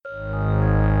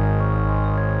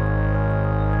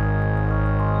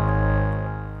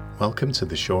Welcome to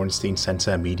the Shorenstein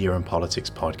Center Media and Politics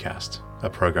podcast, a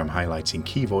program highlighting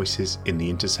key voices in the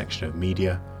intersection of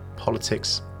media,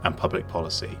 politics, and public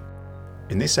policy.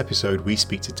 In this episode, we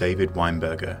speak to David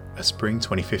Weinberger, a spring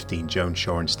 2015 Joan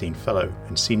Shorenstein Fellow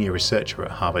and senior researcher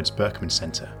at Harvard's Berkman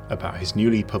Center, about his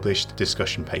newly published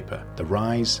discussion paper, The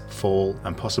Rise, Fall,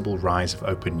 and Possible Rise of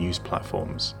Open News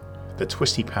Platforms, the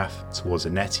twisty path towards a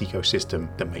net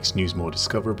ecosystem that makes news more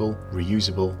discoverable,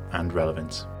 reusable, and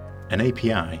relevant. An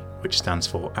API, which stands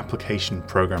for Application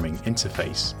Programming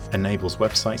Interface, enables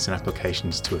websites and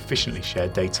applications to efficiently share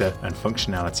data and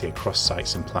functionality across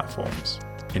sites and platforms.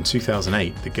 In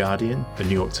 2008, The Guardian, The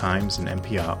New York Times, and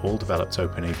NPR all developed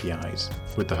open APIs,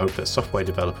 with the hope that software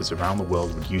developers around the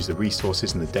world would use the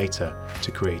resources and the data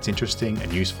to create interesting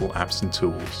and useful apps and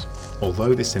tools.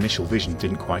 Although this initial vision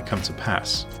didn't quite come to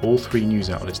pass, all three news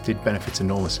outlets did benefit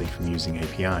enormously from using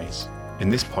APIs. In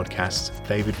this podcast,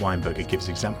 David Weinberger gives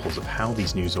examples of how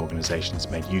these news organizations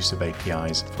made use of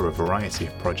APIs for a variety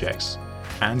of projects,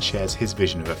 and shares his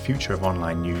vision of a future of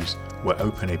online news where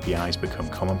open APIs become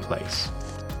commonplace.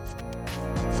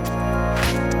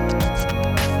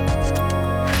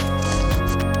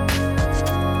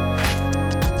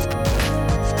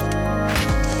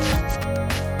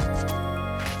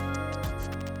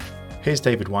 Here's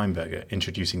David Weinberger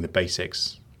introducing the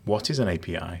basics. What is an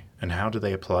API, and how do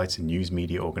they apply to news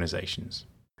media organizations?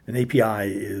 An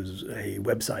API is a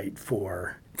website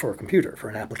for a computer, for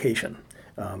an application.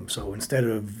 So instead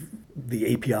of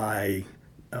the API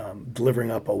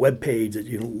delivering up a web page that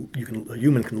a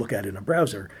human can look at in a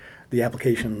browser, the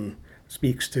application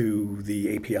speaks to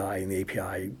the API, and the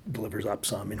API delivers up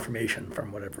some information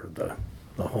from whatever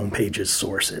the home page's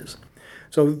source is.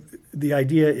 So the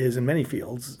idea is, in many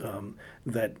fields,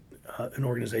 that an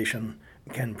organization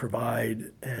can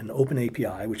provide an open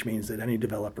API, which means that any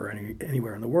developer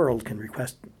anywhere in the world can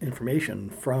request information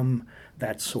from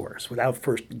that source without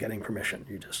first getting permission.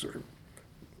 You just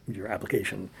your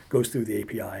application goes through the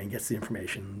API and gets the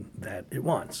information that it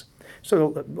wants.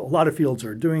 So a lot of fields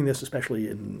are doing this, especially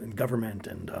in government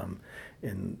and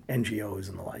in NGOs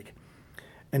and the like.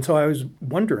 And so I was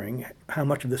wondering how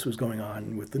much of this was going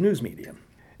on with the news media.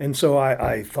 And so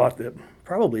I thought that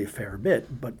probably a fair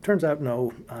bit, but it turns out,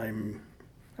 no, I'm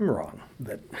wrong,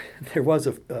 that there was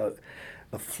a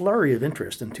flurry of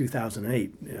interest in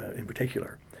 2008 in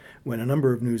particular, when a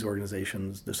number of news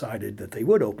organizations decided that they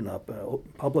would open up a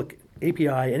public API.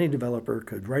 Any developer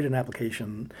could write an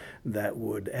application that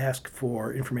would ask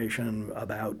for information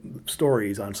about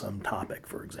stories on some topic,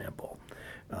 for example.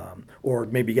 Or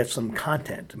maybe get some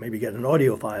content, maybe get an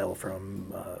audio file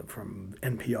from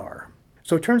NPR.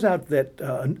 So it turns out that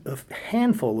a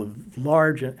handful of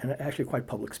large and actually quite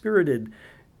public-spirited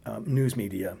news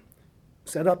media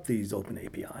set up these open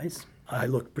APIs. I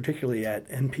looked particularly at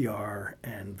NPR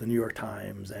and the New York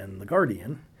Times and the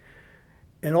Guardian,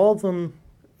 and all of them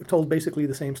told basically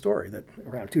the same story, that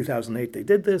around 2008 they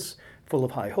did this, full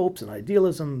of high hopes and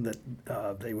idealism,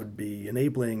 that they would be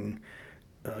enabling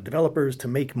developers to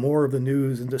make more of the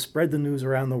news and to spread the news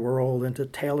around the world and to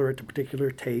tailor it to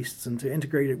particular tastes and to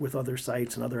integrate it with other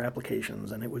sites and other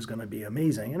applications, and it was going to be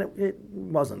amazing. And it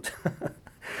wasn't.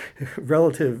 A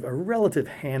relative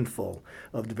handful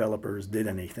of developers did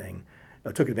anything,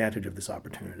 took advantage of this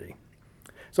opportunity.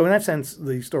 So in that sense,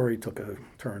 the story took a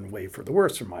turn way for the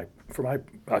worse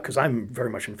because I'm very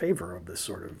much in favor of this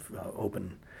sort of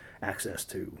open access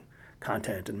to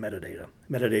content and metadata.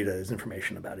 Metadata is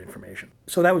information about information.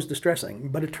 So that was distressing,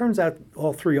 but it turns out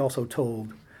all three also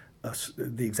told us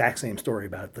the exact same story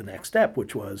about the next step,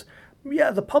 which was,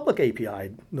 the public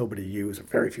API nobody used, or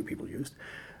very few people used.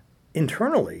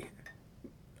 Internally,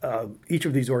 each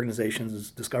of these organizations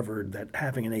discovered that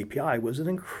having an API was an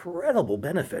incredible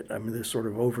benefit. I mean, they're sort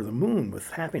of over the moon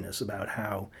with happiness about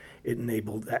how it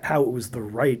was the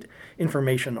right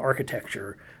information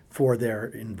architecture for their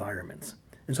environments.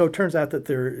 And so it turns out that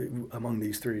there, among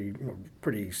these three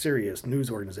pretty serious news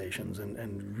organizations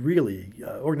and really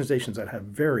organizations that have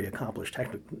very accomplished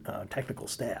technical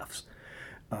staffs,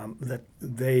 that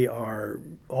they are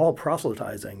all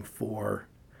proselytizing for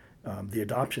the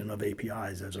adoption of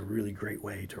APIs as a really great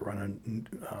way to run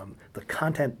the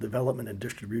content development and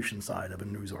distribution side of a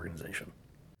news organization.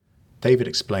 David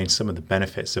explained some of the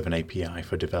benefits of an API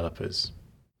for developers.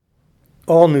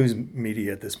 All news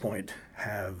media at this point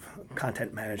have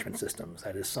content management systems.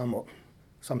 That is some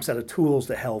set of tools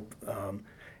to help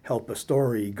a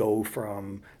story go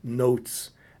from notes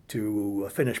to a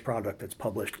finished product that's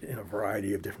published in a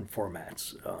variety of different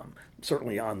formats,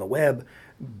 certainly on the web,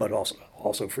 but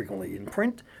also frequently in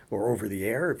print or over the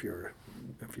air if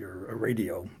you're a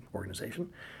radio organization.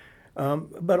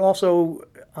 but also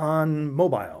on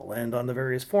mobile and on the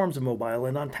various forms of mobile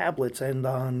and on tablets and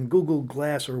on Google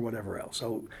Glass or whatever else.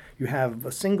 So you have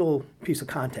a single piece of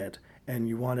content and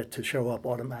you want it to show up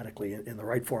automatically in the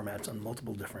right formats on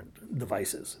multiple different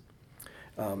devices.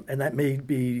 And that may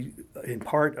be in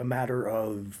part a matter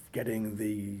of getting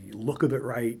the look of it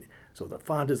right, so the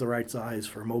font is the right size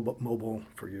for mobile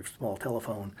for your small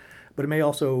telephone, but it may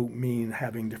also mean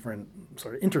having different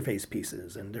sort of interface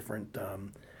pieces and different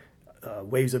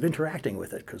ways of interacting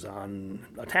with it, because on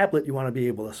a tablet you want to be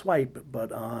able to swipe,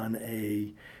 but on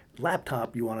a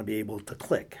laptop you want to be able to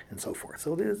click and so forth.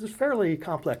 So there's a fairly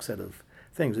complex set of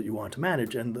things that you want to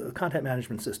manage, and the content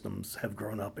management systems have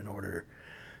grown up in order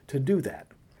to do that.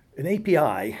 An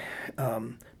API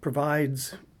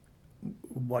provides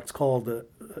what's called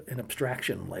an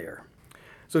abstraction layer.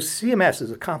 So CMS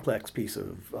is a complex piece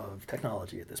of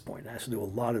technology at this point. It has to do a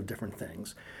lot of different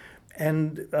things.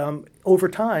 And over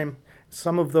time,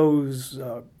 some of those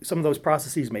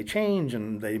processes may change,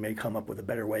 and they may come up with a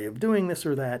better way of doing this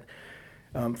or that.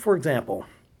 For example,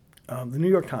 the New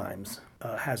York Times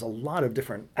has a lot of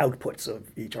different outputs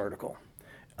of each article.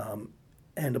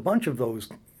 And a bunch of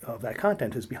that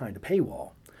content is behind a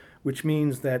paywall, which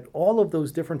means that all of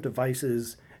those different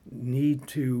devices need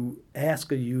to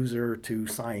ask a user to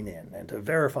sign in and to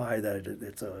verify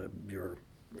that you're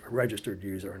a registered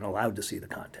user and allowed to see the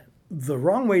content. The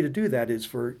wrong way to do that is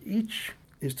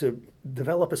to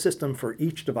develop a system for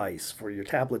each device, for your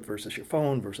tablet versus your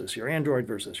phone versus your Android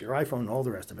versus your iPhone, all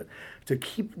the rest of it, to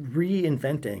keep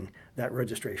reinventing that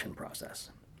registration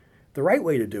process. The right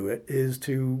way to do it is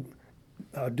to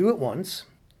do it once,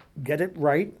 get it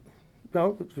right,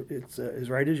 it's as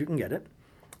right as you can get it,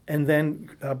 and then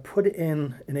put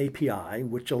in an API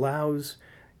which allows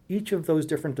each of those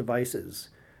different devices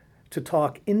to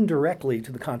talk indirectly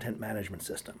to the content management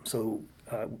system. So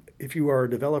if you are a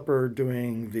developer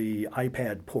doing the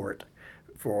iPad port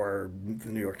for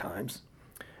the New York Times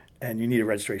and you need a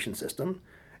registration system,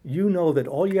 you know that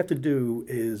all you have to do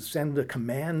is send a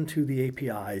command to the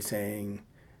API saying,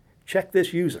 check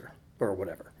this user, or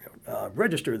whatever,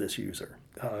 register this user,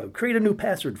 create a new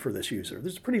password for this user.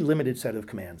 There's a pretty limited set of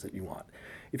commands that you want.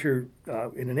 If you're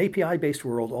in an API-based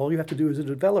world, all you have to do as a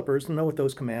developer is to know what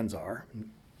those commands are.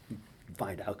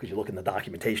 Find out because you look in the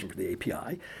documentation for the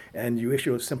API, and you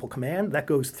issue a simple command that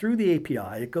goes through the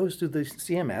API. It goes to the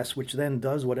CMS, which then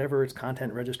does whatever its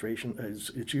content registration,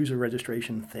 its user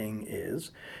registration thing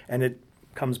is, and it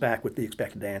comes back with the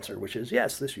expected answer, which is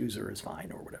yes, this user is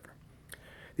fine or whatever.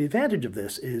 The advantage of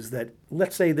this is that,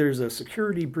 let's say there's a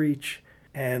security breach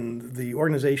and the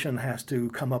organization has to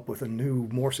come up with a new,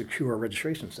 more secure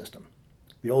registration system.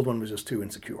 The old one was just too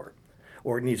insecure,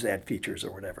 or it needs to add features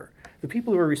or whatever. The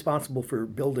people who are responsible for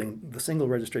building the single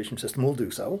registration system will do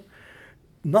so.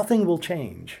 Nothing will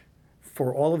change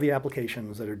for all of the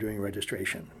applications that are doing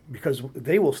registration, because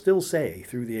they will still say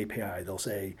through the API, they'll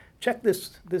say, check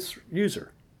this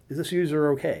user. Is this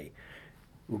user okay?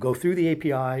 We'll go through the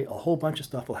API, a whole bunch of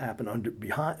stuff will happen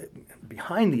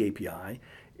behind the API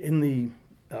in the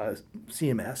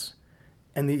CMS,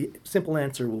 and the simple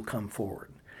answer will come forward.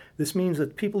 This means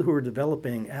that people who are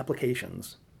developing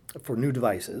applications for new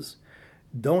devices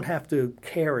don't have to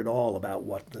care at all about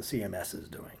what the CMS is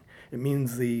doing. It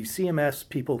means the CMS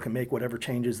people can make whatever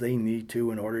changes they need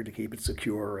to in order to keep it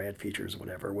secure or add features or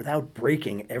whatever without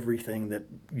breaking everything that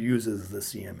uses the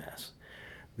CMS.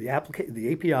 The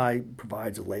API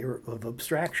provides a layer of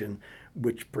abstraction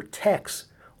which protects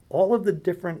all of the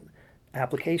different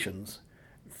applications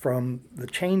from the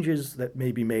changes that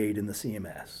may be made in the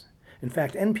CMS. In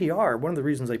fact, NPR, one of the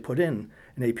reasons they put in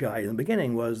an API in the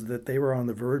beginning was that they were on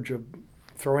the verge of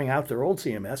throwing out their old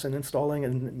CMS and installing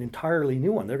an entirely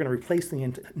new one. They're going to replace the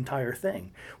entire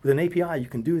thing. With an API, you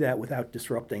can do that without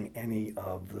disrupting any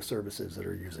of the services that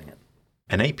are using it.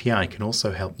 An API can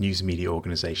also help news media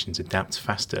organizations adapt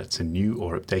faster to new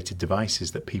or updated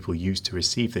devices that people use to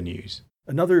receive the news.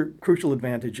 Another crucial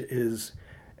advantage is,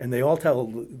 and they all tell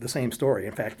the same story.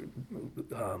 In fact,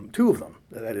 two of them,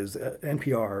 that is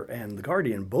NPR and The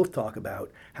Guardian, both talk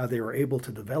about how they were able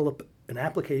to develop an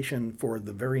application for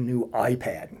the very new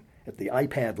iPad at the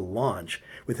iPad launch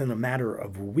within a matter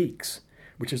of weeks,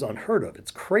 which is unheard of.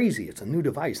 It's crazy. It's a new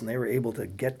device, and they were able to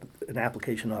get an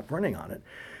application up running on it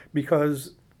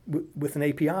because with an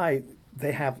API,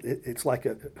 they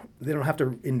don't have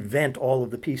to invent all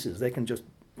of the pieces. They can just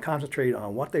concentrate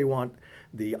on what they want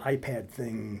the iPad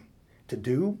thing to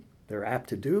do, their app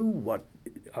to do, what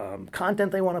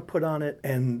content they want to put on it,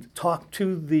 and talk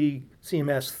to the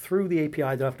CMS through the API.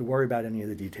 They don't have to worry about any of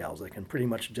the details. They can pretty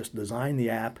much just design the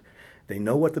app They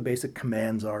know what the basic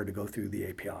commands are to go through the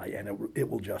API, and it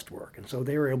will just work. And so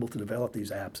they were able to develop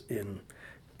these apps in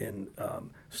a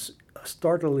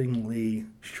startlingly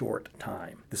short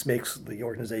time. This makes the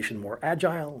organization more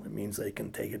agile. It means they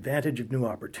can take advantage of new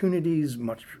opportunities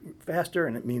much faster,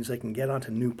 and it means they can get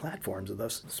onto new platforms and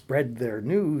thus spread their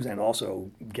news and also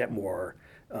get more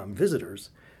visitors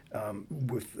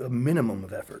with a minimum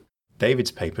of effort.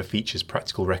 David's paper features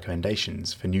practical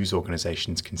recommendations for news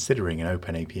organizations considering an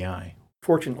open API.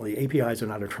 Fortunately, APIs are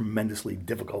not a tremendously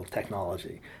difficult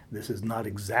technology. This is not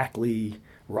exactly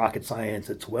rocket science.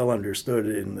 It's well understood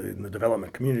in the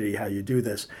development community how you do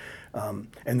this. And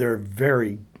there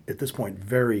are at this point,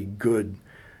 very good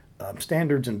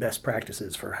standards and best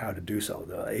practices for how to do so.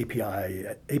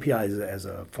 The APIs as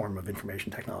a form of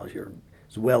information technology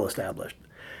is well established,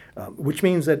 which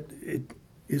means that it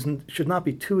should not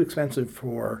be too expensive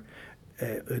for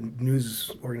a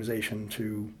news organization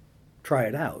to try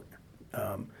it out.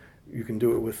 You can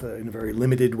do it in a very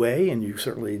limited way, and you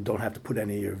certainly don't have to put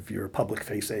any of your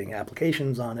public-facing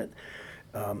applications on it.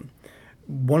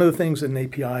 One of the things that an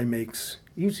API makes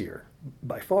easier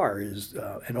by far is,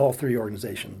 and all three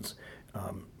organizations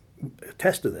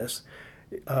attest to this,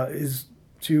 is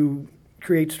to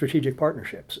create strategic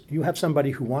partnerships. You have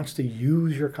somebody who wants to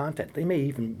use your content. They may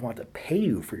even want to pay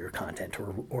you for your content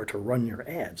or to run your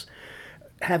ads.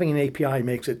 Having an API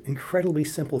makes it incredibly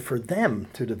simple for them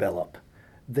to develop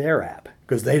their app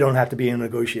because they don't have to be in a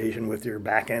negotiation with your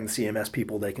back-end CMS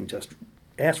people. They can just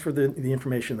ask for the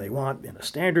information they want in a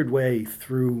standard way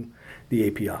through the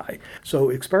API. So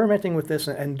experimenting with this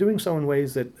and doing so in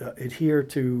ways that adhere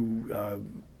to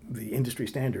the industry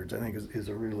standards, I think is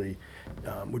a really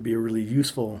would be a really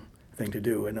useful thing to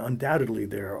do. And undoubtedly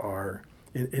there are,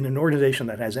 in an organization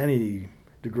that has any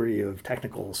degree of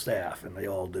technical staff, and they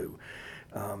all do,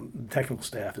 technical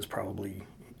staff is probably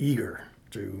eager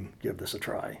to give this a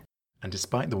try. And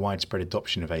despite the widespread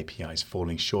adoption of APIs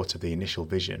falling short of the initial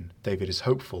vision, David is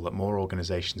hopeful that more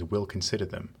organizations will consider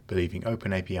them, believing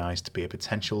open APIs to be a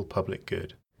potential public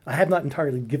good. I have not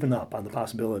entirely given up on the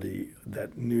possibility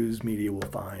that news media will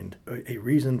find a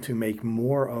reason to make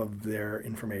more of their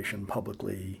information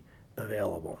publicly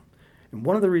available. And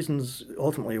one of the reasons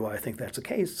ultimately why I think that's the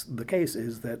case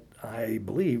is that I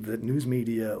believe that news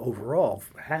media overall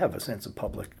have a sense of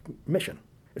public mission.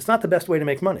 It's not the best way to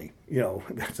make money,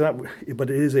 but it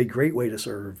is a great way to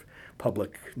serve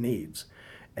public needs.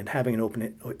 And having an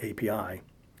open API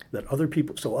that other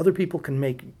people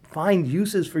can find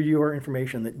uses for your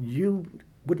information that you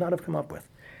would not have come up with.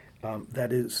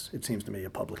 That is, it seems to me, a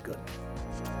public good.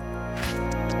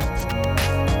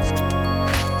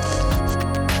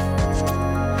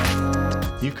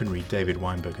 You can read David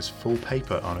Weinberger's full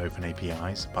paper on open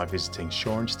APIs by visiting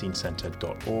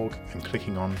shorensteincenter.org and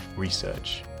clicking on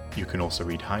Research. You can also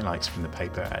read highlights from the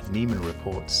paper at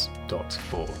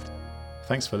neimanreports.org.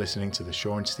 Thanks for listening to the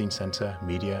Shorenstein Center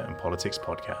Media and Politics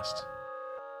Podcast.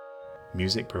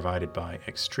 Music provided by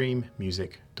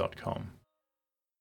extrememusic.com.